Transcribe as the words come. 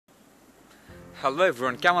Hello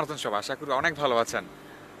everyone, কেমন আছেন সবাই? আশা করি অনেক ভালো আছেন।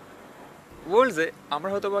 ওয়ার্ল্ডে আমরা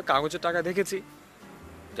হয়তো বা কাগজের টাকা দেখেছি,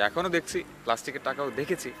 যা এখনও দেখছি, প্লাস্টিকের টাকাও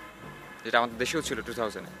দেখেছি, যেটা আমাদের দেশেও ছিল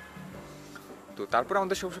 2000-এ। তো তারপরে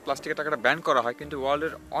আমাদের সব প্লাস্টিকের টাকাটা ব্যান করা হয়, কিন্তু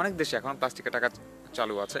ওয়ার্ল্ডের অনেক দেশে এখনও প্লাস্টিকের টাকা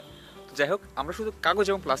চালু আছে। তো যাই হোক, আমরা শুধু কাগজ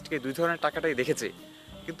এবং প্লাস্টিকের দুই ধরনের টাকাটাই দেখেছি,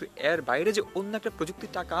 কিন্তু এর বাইরে যে অন্য একটা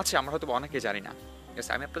প্রযুক্তির টাকা আছে আমরা হয়তো অনেকে জানি না।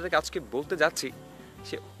 আমি আপনাদেরকে আজকে বলতে যাচ্ছি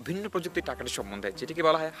সে ভিন্ন প্রযুক্তির টাকাটির সম্বন্ধে, যেটিকে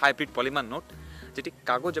বলা হয় হাইব্রিড পলিমার নোট, যেটি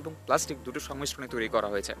কাগজ এবং প্লাস্টিক দুটো সংমিশ্রণে তৈরি করা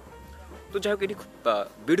হয়েছে। তো যাই হোক, এটি খুব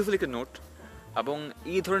বিউটিফুল একটি নোট, এবং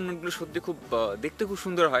এই ধরনের নোটগুলো সত্যি খুব দেখতে খুব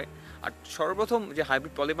সুন্দর হয়। আর সর্বপ্রথম যে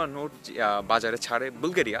হাইব্রিড পলিমার নোট বাজারে ছাড়ে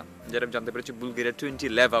বুলগেরিয়া, যেটা আমি জানতে পেরেছি বুলগেরিয়া 20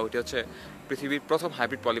 লেভা, ওটি হচ্ছে পৃথিবীর প্রথম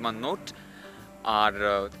হাইব্রিড পলিমার নোট। আর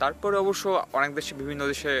তারপরে অবশ্য অনেক দেশে বিভিন্ন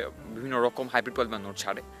দেশে বিভিন্ন রকম হাইব্রিড পলিমার নোট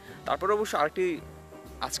ছাড়ে। তারপরে অবশ্য আরেকটি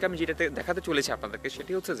আজকে আমি যেটাতে দেখাতে চলেছি আপনাদেরকে,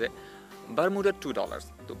 সেটি হচ্ছে যে বারমুডার $2।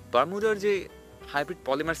 তো বারমুডার যে হাইব্রিড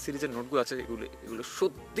পলিমার সিরিজের নোটগুলো আছে, এগুলো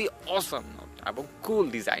সত্যি অসাম নোট এবং কুল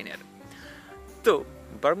ডিজাইনের। তো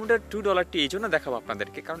বারমুডার $2টি এই জন্য দেখাবো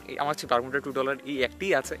আপনাদেরকে, কারণ আমার হচ্ছে বারমুডার $2 এই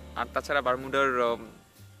একটিই আছে। আর তাছাড়া বারমুডার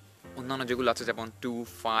অন্যান্য যেগুলো আছে, যেমন 2,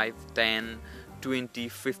 5, 10,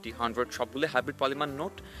 20, 50, 100 সবগুলো হাইব্রিড পলিমার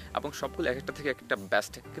নোট, এবং সবগুলো এক একটা থেকে একটা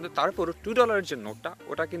বেস্ট। কিন্তু তারপরও $2 যে নোটটা,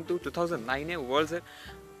 ওটা কিন্তু 2009-এ ওয়ার্ল্ডের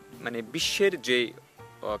মানে বিশ্বের যে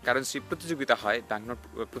কারেন্সি প্রতিযোগিতা হয়, ব্যাংকনোট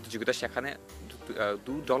প্রতিযোগিতা, সেখানে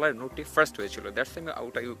 $2 নোটটি ফার্স্ট হয়েছিল। দ্যাটস আমি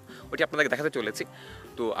ওটি আপনাদেরকে দেখাতে চলেছি।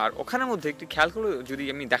 তো আর ওখানের মধ্যে একটি খেয়াল করে যদি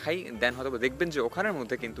আমি দেখাই, দেন হয়তো দেখবেন যে ওখানের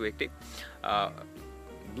মধ্যে কিন্তু একটি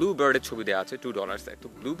ব্লু বার্ডের ছবি দেওয়া আছে $2-এ। তো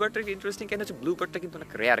ব্লু বার্ডটা ইন্টারেস্টিং কেন হচ্ছে, ব্লু বার্ডটা কিন্তু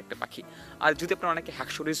অনেক রেয়ার একটা পাখি। আর যদি আপনারা অনেকে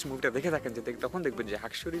হ্যাকশরিজ মুভিটা দেখে থাকেন, যে তখন দেখবেন যে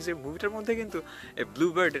হ্যাকশরিজের মুভিটার মধ্যে কিন্তু এই ব্লু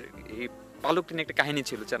বার্ডের এই পালকটি নিয়ে একটা কাহিনী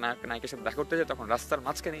ছিল, যে নায়িকার সাথে দেখা করতে যায়, তখন রাস্তার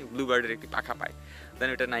মাঝখানে ব্লু বার্ডের একটি পাখা পায়, দেন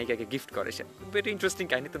ওটা নায়িকাকে গিফট করে সে। ভেরি ইন্টারেস্টিং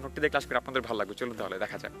কাহিনী। তো নোটটি দেখলে আসলে আপনাদের ভালো লাগবে। চলুন তাহলে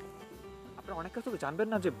দেখা যাক। আপনারা অনেক কাছে তো জানবেন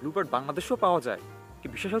না যে ব্লু বার্ড বাংলাদেশেও পাওয়া যায়, কি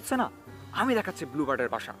বিশেষ হচ্ছে না? আমি দেখাচ্ছি ব্লু বার্ডের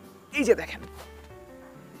বাসা। এই যে দেখেন,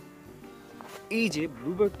 এই যে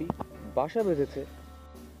ব্লু বার্ডটি বাসা বেঁধেছে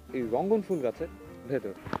এই রঙ্গন ফুল গাছের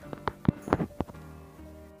ভেতর।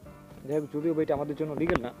 যাই হোক, যদিও এটা আমাদের জন্য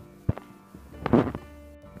লিগেল না,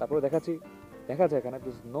 তারপরে দেখা যায় এখানে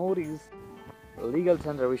no is legal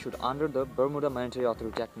tender issued under the Bermuda Monetary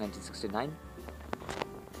Authority Act 1969।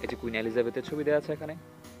 এটি কুইন এলিজাবেথের ছবি দেওয়া আছে, এখানে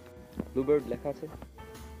ব্লুবার্ড লেখা আছে,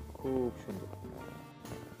 খুব সুন্দর।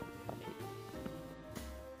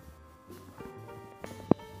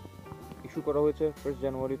 ইস্যু করা হয়েছে 1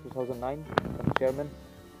 জানুয়ারি 2009। চেয়ারম্যান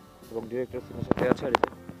এবং ডিরেক্টর সিগনেচার দেওয়া আছে, আর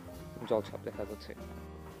জলছাপ দেখা যাচ্ছে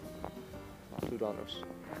 $2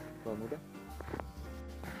 বারমুডা।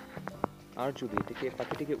 আর যদি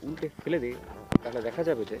পাখিটিকে উল্টে ফেলে দিই, তাহলে দেখা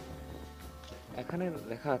যাবে যে এখানে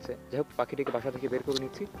লেখা আছে, যাই হোক পাখিটিকে বাসা থেকে বের করে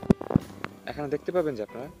নিচ্ছি, এখানে দেখতে পাবেন যে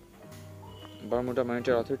আপনারা বারমুডা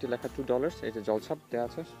মনিটারি অথরিটি লেখা $2। এই যে জলছাপ দেওয়া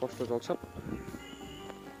আছে, স্পষ্ট জলছাপ।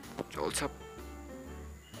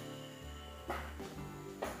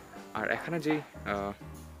 আর এখানে যেই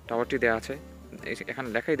টাওয়ারটি দেওয়া আছে, এখানে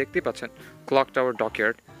লেখাই দেখতেই পাচ্ছেন, ক্লক টাওয়ার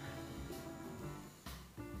ডকইয়ার্ড।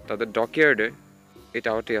 তাদের ডকইয়ার্ডে এই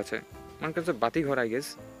টাওয়ারটি আছে, মনে করছে বাতিঘর, আই গেস।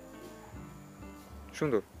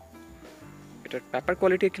 সুন্দর। এটার পেপার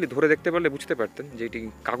কোয়ালিটি একটু ধরে দেখতে পারলে বুঝতে পারতেন যে এটি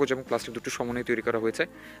কাগজ এবং প্লাস্টিক দুটো সমন্বয়ে তৈরি করা হয়েছে,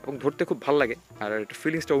 এবং ধরতে খুব ভালো লাগে, আর এটার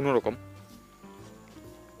ফিলিংসটা অন্যরকম।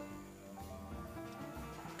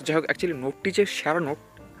 যাই হোক, অ্যাকচুয়ালি নোটটি যে সেরা নোট,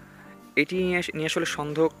 এটি নিয়ে আসলে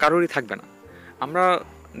সন্দেহ কারোরই থাকবে না। আমরা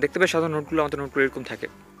দেখতে পাই সাধারণ নোটগুলো, আমাদের নোটগুলো এরকম থাকে,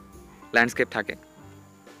 ল্যান্ডস্কেপ থাকে,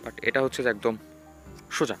 বাট এটা হচ্ছে যে একদম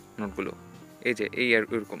সোজা নোটগুলো, এই যে এই আর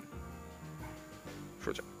এরকম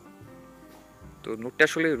সোজা। তো নোটটা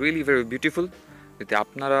আসলে রিয়েলি ভেরি বিউটিফুল। যদি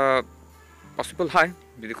আপনারা পসিবল হয়,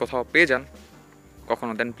 যদি কোথাও পেয়ে যান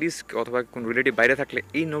কখনো, দেন প্লিজ, অথবা কোন রিলেটিভ বাইরে থাকলে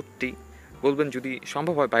এই নোটটি বলবেন, যদি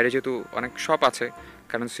সম্ভব হয় বাইরে, যেহেতু অনেক শপ আছে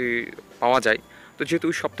কারেন্সি পাওয়া যায়, তো যেহেতু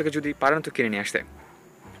ওই শপ থেকে যদি পারেন তো কিনে নিয়ে আসতে।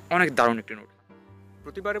 অনেক দারুণ একটি নোট।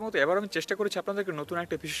 প্রতিবারের মতো এবার আমি চেষ্টা করেছি আপনাদেরকে নতুন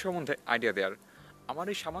একটা বিষয় সম্বন্ধে আইডিয়া দেওয়ার। আমার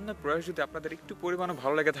এই সামান্য প্রয়াস যদি আপনাদের একটু পরিমাণে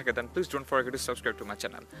ভালো লেগে থাকে, দেন please don't forget to subscribe to my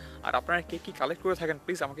channel. আর আপনারা কে কী কালেক্ট করে থাকেন,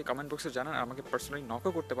 প্লিজ আমাকে কমেন্ট বক্সে জানান, আর আমাকে পার্সোনালি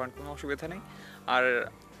নকও করতে পারেন, কোনো অসুবিধা নেই। আর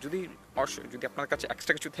যদি আপনার কাছে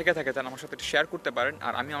এক্সট্রা কিছু থেকে থাকে, দেন আমার সাথে শেয়ার করতে পারেন,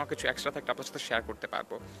 আর আমি আমার কিছু এক্সট্রা থাকলে আপনার সাথে শেয়ার করতে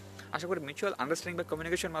পারবো। আশা করি মিউচুয়াল আন্ডারস্ট্যান্ডিং বা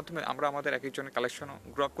কমিউনিকেশনের মাধ্যমে আমরা আমাদের এক একজনের কালেকশনও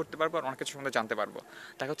গ্রো আপ করতে পারবো, আর অনেক কিছু সম্বন্ধে জানতে পারবো।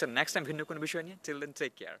 দেখা হচ্ছে নেক্সট টাইম ভিন্ন কোনো বিষয় নিয়ে। চিল দেন,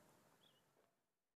 টেক কেয়ার।